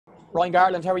Ryan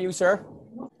Gartland, how are you, sir?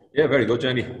 Yeah, very good,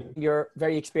 Jamie. You're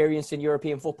very experienced in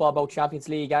European football, both Champions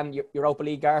League and Europa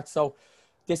League, Gart. So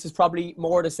this is probably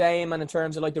more the same, and in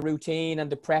terms of like the routine and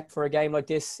the prep for a game like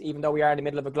this, even though we are in the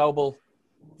middle of a global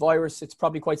virus, it's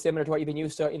probably quite similar to what you've been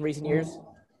used to in recent years.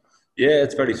 Yeah,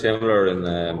 it's very similar in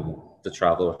the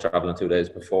travel. We're traveling 2 days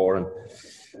before, and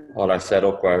all our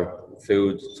setup, our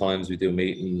food times, we do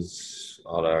meetings,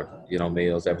 all our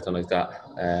meals, everything like that.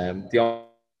 The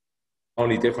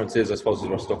only difference is, I suppose, is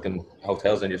we're stuck in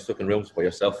hotels and you're stuck in rooms by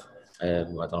yourself. I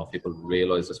don't know if people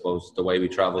realise, I suppose, the way we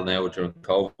travel now during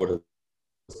COVID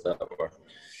is that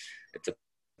it's a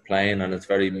plane and it's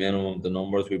very minimum the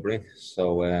numbers we bring.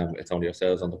 So it's only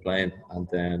ourselves on the plane, and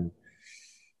then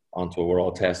we're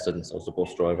all tested, and so it's the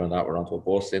bus driver and that. We're onto a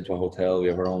bus, into a hotel. We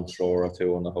have our own floor or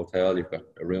two on the hotel. You've got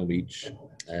a room each.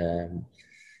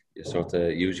 You sort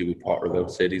of usually we potter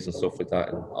about cities and stuff like that,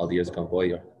 and all the years gone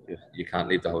by, you can't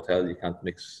leave the hotel. You can't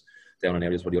mix down in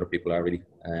areas where the other people are really.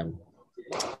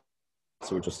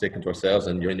 So we're just sticking to ourselves,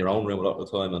 and you're in your own room a lot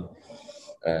of the time. And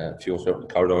a few of us out in the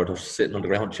corridor, just sitting on the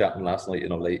ground chatting last night,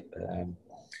 late.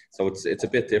 So it's a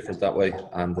bit different that way.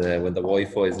 And when the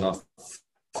Wi-Fi is not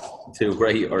too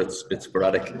great or it's a bit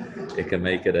sporadic, it can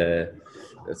make it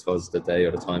I suppose the day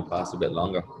or the time pass a bit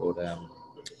longer. But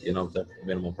the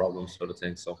minimum problems sort of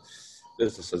thing. So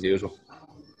business as usual.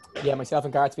 Yeah, myself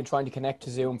and Gart's been trying to connect to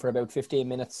Zoom for about 15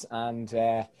 minutes, and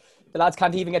the lads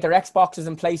can't even get their Xboxes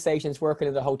and PlayStations working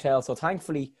in the hotel. So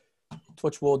thankfully,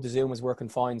 touch wood, the Zoom is working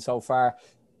fine so far.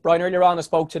 Brian, earlier on I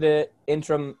spoke to the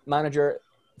interim manager,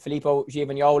 Filippo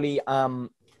Giovagnoli.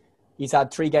 He's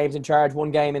had 3 games in charge.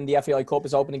 1 game in the FAI Cup,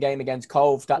 his opening game against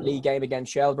Cove, that league game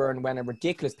against Shelburne when a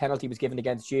ridiculous penalty was given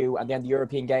against you, and then the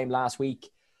European game last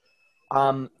week.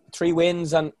 3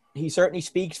 wins, and he certainly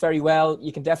speaks very well.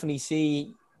 You can definitely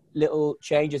see little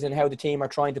changes in how the team are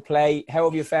trying to play. How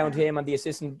have you found him and the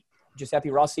assistant Giuseppe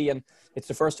Rossi? And it's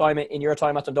the first time in your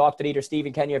time at Dundalk that either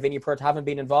Stephen Kenny or Vinny Perth haven't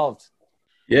been involved.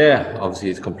 Yeah, obviously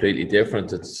it's completely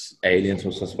different. It's alien to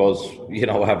us, I suppose,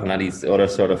 having any other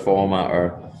sort of format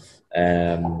or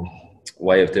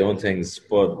way of doing things.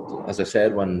 But as I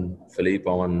said, when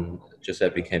Filippo and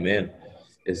Giuseppe came in,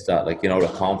 is that they're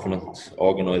confident,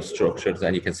 organised, structured,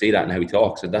 and you can see that in how he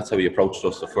talks. And that's how he approached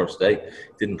us the first day.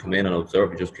 He didn't come in and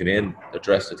observe, he just came in,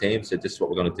 addressed the team, said this is what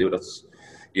we're going to do. That's,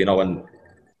 and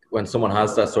when someone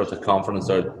has that sort of confidence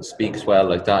or speaks well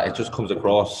like that, it just comes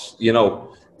across, to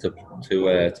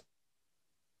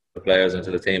the players and to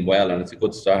the team well, and it's a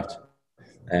good start.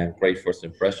 Great first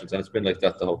impressions, and it's been like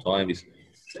that the whole time.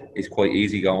 He's quite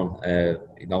easygoing.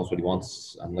 He knows what he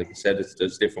wants, and like you said,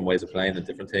 there's different ways of playing and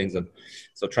different things, and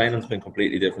so training's been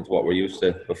completely different to what we're used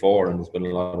to before. And there's been a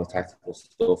lot of tactical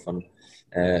stuff and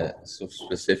stuff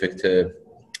specific to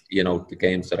the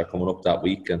games that are coming up that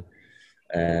week, and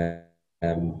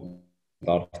a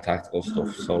lot of tactical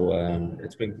stuff. So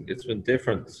it's been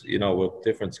different. With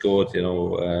different good. A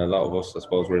lot of us, I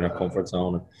suppose, we're in our comfort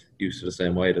zone and used to the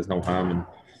same way. There's no harm in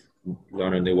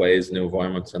learning new ways, new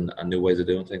environments, and new ways of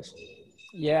doing things.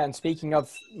 Yeah, and speaking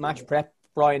of match prep,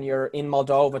 Brian, you're in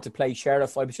Moldova to play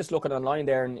Sheriff. I was just looking online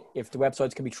there, and if the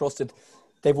websites can be trusted,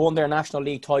 they've won their National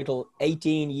League title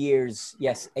 18 years.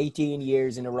 Yes, 18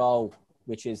 years in a row,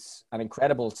 which is an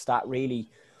incredible stat,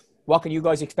 really. What can you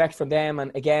guys expect from them?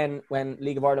 And again, when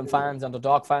League of Ireland fans and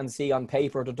Dundalk fans see on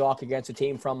paper Dundalk against a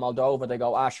team from Moldova, they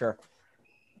go, sure,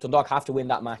 Dundalk have to win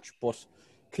that match. But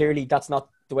clearly that's not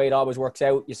the way it always works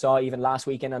out. You saw even last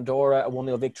week in Andorra, a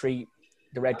 1-0 victory,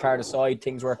 the red card aside,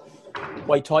 things were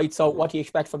quite tight. So what do you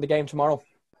expect from the game tomorrow?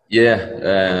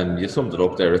 Yeah, you summed it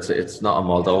up there. It's not a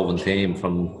Moldovan team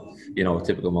from, a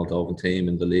typical Moldovan team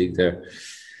in the league there.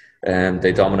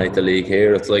 They dominate the league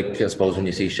here. It's like, I suppose, when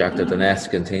you see Shakhtar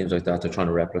Donetsk and teams like that, they're trying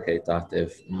to replicate that.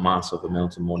 They've massive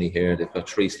amounts of money here. They've got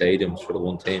 3 stadiums for the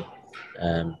one team.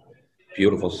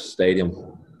 Beautiful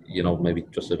stadium. Maybe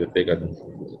just a bit bigger than,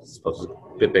 I suppose,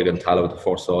 a bit bigger than Tala with the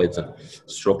 4 sides, and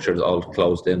structures all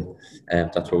closed in.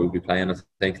 That's where we'll be playing, I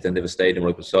think. Then they have a stadium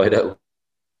right beside it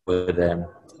with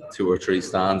 2 or 3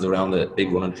 stands around the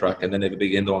big running track, and then they have a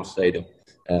big indoor stadium,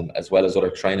 as well as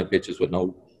other training pitches with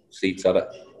no seats at it.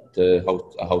 A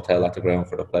hotel at the ground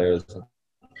for the players and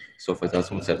stuff like that.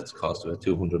 Someone said it's cost about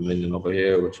 200 million over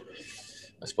here, which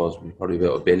I suppose we're probably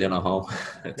about $1 billion at home.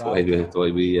 It's wow. the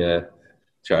way we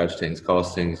charge things,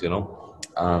 cost things,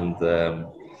 And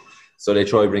so they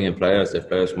try bringing players. They have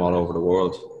players from all over the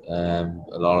world.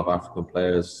 A lot of African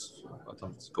players. I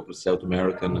think it's a couple of South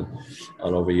American and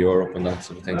all over Europe and that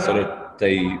sort of thing. So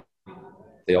they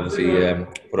obviously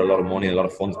put a lot of money, a lot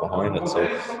of funds behind it. So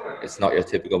it's not your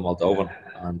typical Moldovan.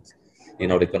 And,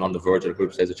 they've been on the verge of the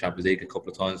group stage of Champions League a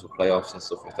couple of times with playoffs and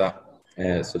stuff like that.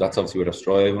 So that's obviously what they're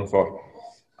striving for.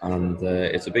 And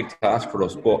it's a big task for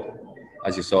us. But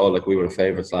as you saw, like we were the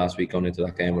favourites last week going into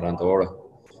that game with Andorra.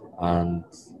 And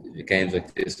games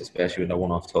like this, especially with the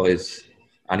one-off ties,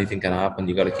 anything can happen.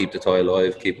 You got to keep the tie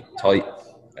alive, keep it tight,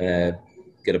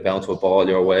 get a bounce of a ball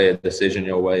your way, a decision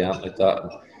your way, and like that.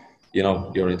 And, you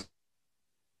know, you're into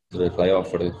the playoff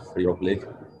for the Europa League.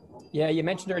 Yeah, you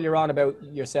mentioned earlier on about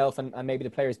yourself and maybe the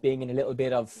players being in a little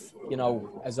bit of,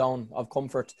 a zone of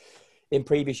comfort in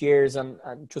previous years, and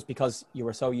just because you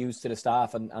were so used to the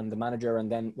staff and the manager, and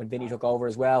then when Vinny took over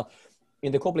as well.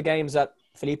 In the couple of games that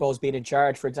Filippo's been in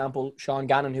charge, for example, Sean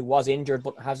Gannon, who was injured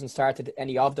but hasn't started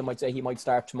any of them, I'd say he might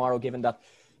start tomorrow given that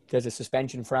there's a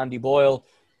suspension for Andy Boyle.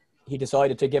 He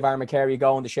decided to give Aaron McCary a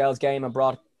go in the Shells game and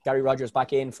brought Gary Rogers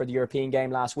back in for the European game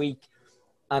last week.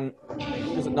 And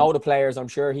he doesn't know the players. I'm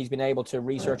sure he's been able to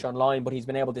research online, but he's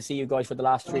been able to see you guys for the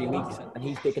last 3 weeks, and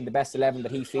he's picking the best 11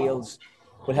 that he feels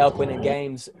will help win in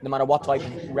games, no matter what type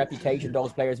of reputation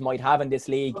those players might have in this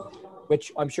league,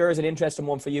 which I'm sure is an interesting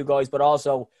one for you guys, but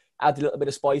also adds a little bit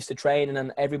of spice to training,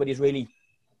 and everybody's really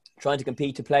trying to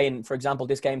compete to play in, for example,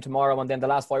 this game tomorrow, and then the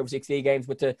last 5 or 6 league games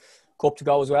with the cup to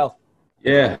go as well.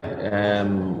 Yeah,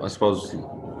 I suppose,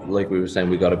 like we were saying,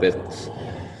 we got a bit.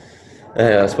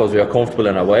 I suppose we are comfortable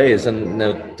in our ways, and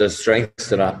now there's strengths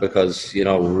to that because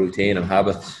routine and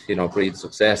habit, breeds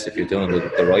success if you're doing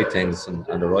the right things and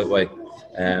the right way.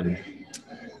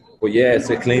 But yeah, it's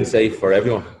a clean slate for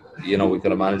everyone. We've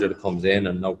got a manager that comes in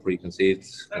and no preconceived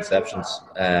conceptions.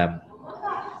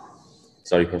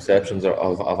 Perceptions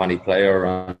of any player or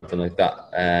anything like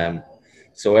that.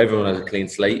 So everyone has a clean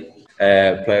slate.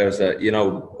 Players that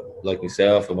like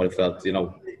myself, and what I felt,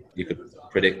 you could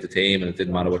predict the team, and it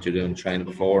didn't matter what you're doing training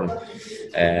before,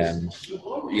 and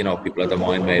people had their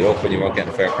mind made up when you weren't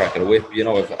getting a fair crack at a whip.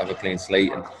 Have a clean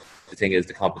slate, and the thing is,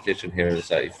 the competition here is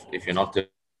that if you're not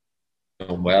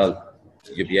doing well,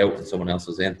 you'll be out and someone else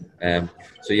is in.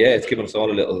 So yeah, it's given us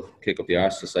all a little kick up the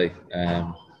arse to say,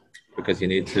 because you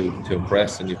need to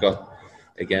impress, and you've got,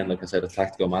 again, like I said, a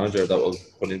tactical manager that will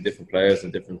put in different players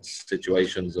in different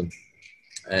situations and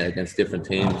against different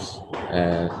teams.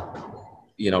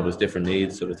 There's different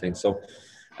needs, sort of thing. So,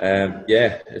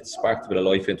 it's sparked a bit of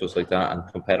life into us like that, and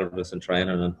competitiveness in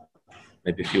training, and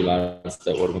maybe a few lads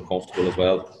that would have been comfortable as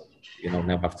well.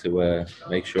 Now have to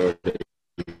make sure that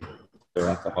they're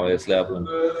at the highest level and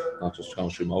not just going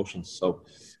through motions. So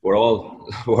we're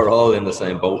all in the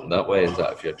same boat in that way. Is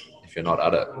that if you're not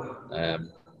at it,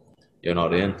 you're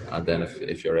not in, and then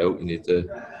if you're out, you need to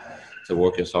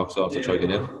work your socks off to try to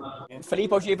get in.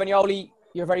 Filippo Giovagnoli,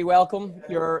 you're very welcome.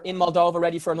 You're in Moldova,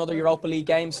 ready for another Europa League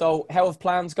game. So how have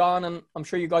plans gone? And I'm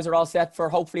sure you guys are all set for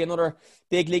hopefully another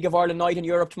big League of Ireland night in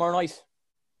Europe tomorrow night.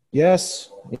 Yes,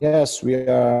 we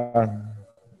are.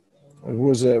 It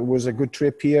was a good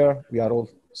trip here. We are all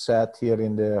set here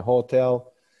in the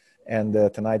hotel, and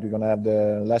tonight we're gonna have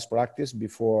the last practice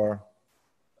before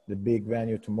the big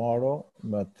venue tomorrow.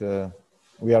 But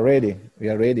we are ready.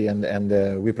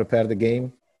 And we prepare the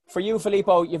game. For you,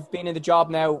 Filippo, you've been in the job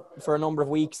now for a number of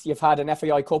weeks. You've had an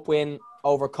FAI Cup win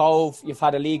over Cove. You've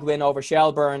had a league win over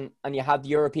Shelburne, and you had the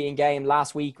European game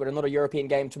last week with another European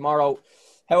game tomorrow.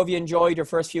 How have you enjoyed your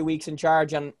first few weeks in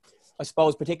charge? And I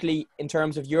suppose particularly in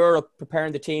terms of Europe,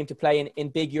 preparing the team to play in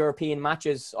big European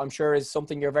matches, I'm sure is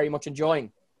something you're very much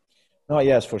enjoying. Oh,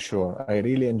 yes, for sure. I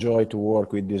really enjoy to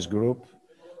work with this group.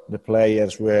 The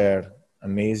players were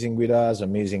amazing with us,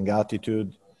 amazing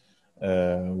attitude,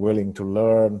 willing to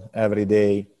learn every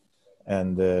day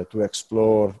and to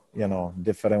explore,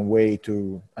 different way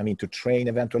to train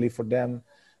eventually for them.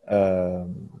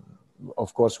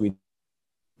 Of course, we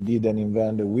didn't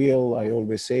invent the wheel. I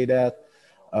always say that.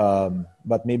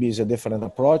 But maybe it's a different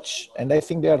approach, and I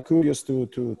think they are curious to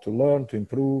learn, to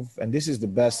improve, and this is the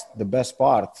best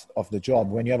part of the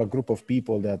job, when you have a group of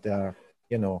people that are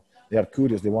they are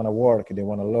curious, they want to work, they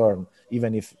want to learn,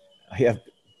 even if I have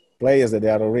players that they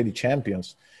are already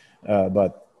champions,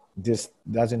 but this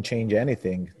doesn't change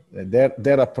anything.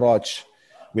 Their approach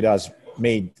with us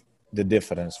made the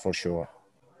difference for sure.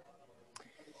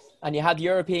 And you had the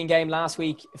European game last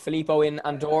week, Filippo, in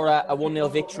Andorra, a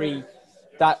 1-0 victory.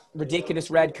 That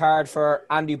ridiculous red card for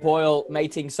Andy Boyle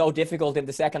made things so difficult in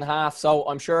the second half. So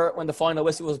I'm sure when the final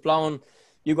whistle was blown,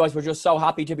 you guys were just so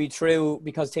happy to be through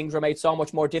because things were made so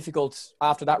much more difficult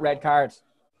after that red card.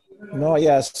 No,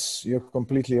 yes, you're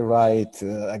completely right.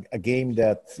 A game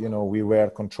that, we were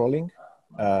controlling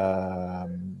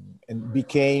and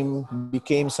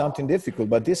became something difficult.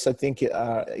 But this, I think,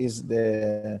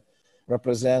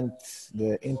 represent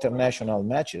the international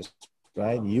matches.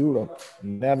 Right, Europe, you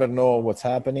never know what's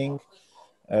happening.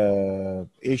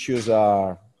 Issues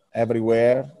are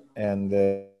everywhere, and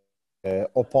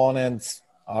opponents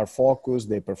are focused,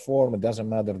 they perform. It doesn't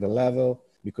matter the level,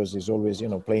 because it's always, you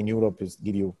know, playing Europe is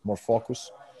give you more focus.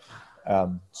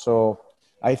 So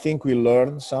I think we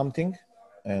learned something,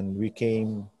 and we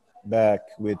came back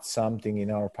with something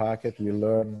in our pocket. We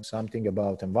learned something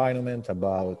about environment,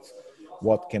 about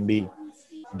what can be.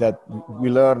 That we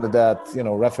learned that, you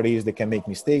know, referees, they can make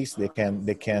mistakes. They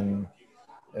can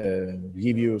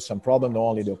give you some problem, not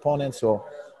only the opponent. So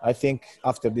I think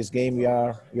after this game we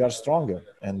are stronger,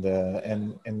 and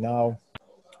now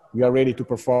we are ready to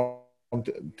perform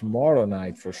tomorrow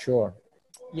night for sure.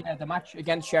 Yeah, the match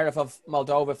against Sheriff of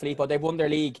Moldova, Filippo, they've won their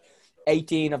league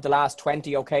 18 of the last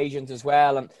 20 occasions as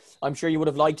well. And I'm sure you would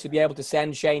have liked to be able to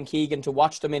send Shane Keegan to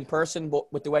watch them in person, but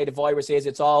with the way the virus is,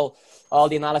 it's all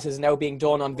the analysis is now being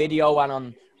done on video and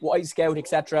on Scout,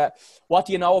 etc. What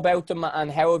do you know about them,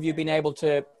 and how have you been able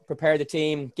to prepare the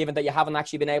team, given that you haven't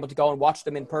actually been able to go and watch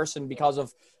them in person because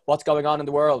of what's going on in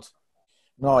the world?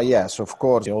 No, yes, of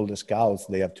course. All the scouts,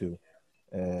 they have to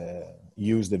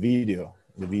use the video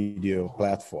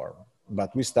platform.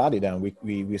 But we studied them.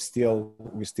 We still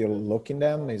looking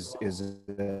them. Is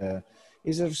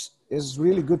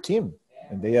really good team,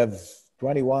 and they have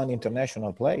 21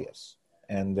 international players,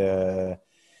 and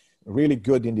really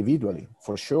good individually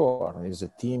for sure. It's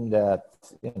a team that,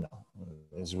 you know,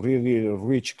 is really a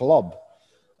rich club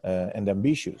and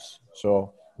ambitious.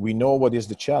 So we know what is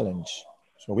the challenge.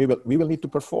 So we will need to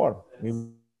perform. We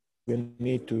will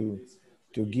need to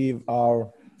give our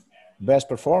best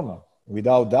performer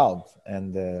without doubt.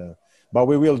 And but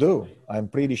we will do. I'm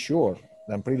pretty sure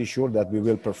that we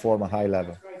will perform a high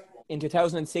level. In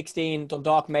 2016,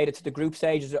 Dundalk made it to the group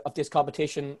stages of this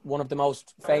competition, one of the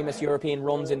most famous European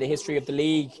runs in the history of the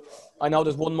league. I know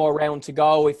there's one more round to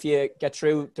go if you get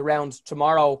through the round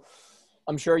tomorrow.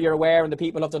 I'm sure you're aware, and the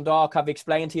people of Dundalk have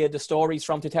explained to you the stories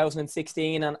from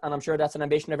 2016, and I'm sure that's an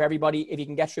ambition of everybody, if you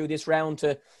can get through this round,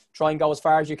 to try and go as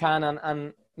far as you can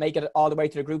and make it all the way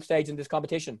to the group stage in this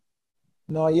competition.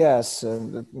 No, yes,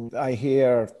 I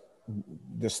hear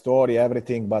the story,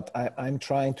 everything, but I'm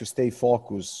trying to stay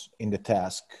focused in the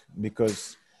task,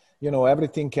 because, you know,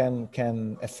 everything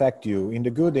can affect you in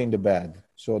the good and in the bad.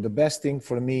 So the best thing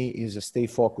for me is to stay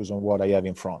focused on what I have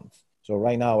in front. So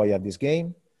right now I have this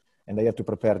game, and I have to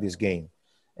prepare this game.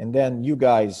 And then you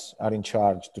guys are in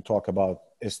charge to talk about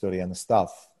history and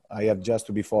stuff. I have just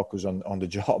to be focused on the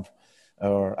job.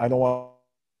 Or I don't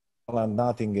want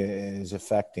nothing is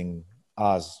affecting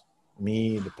us,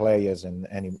 me, the players, and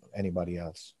anybody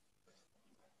else.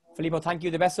 Filippo, thank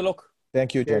you. The best of luck.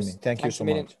 Thank you, Cheers. Jamie. Thank you so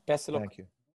much. Best of luck. Thank you.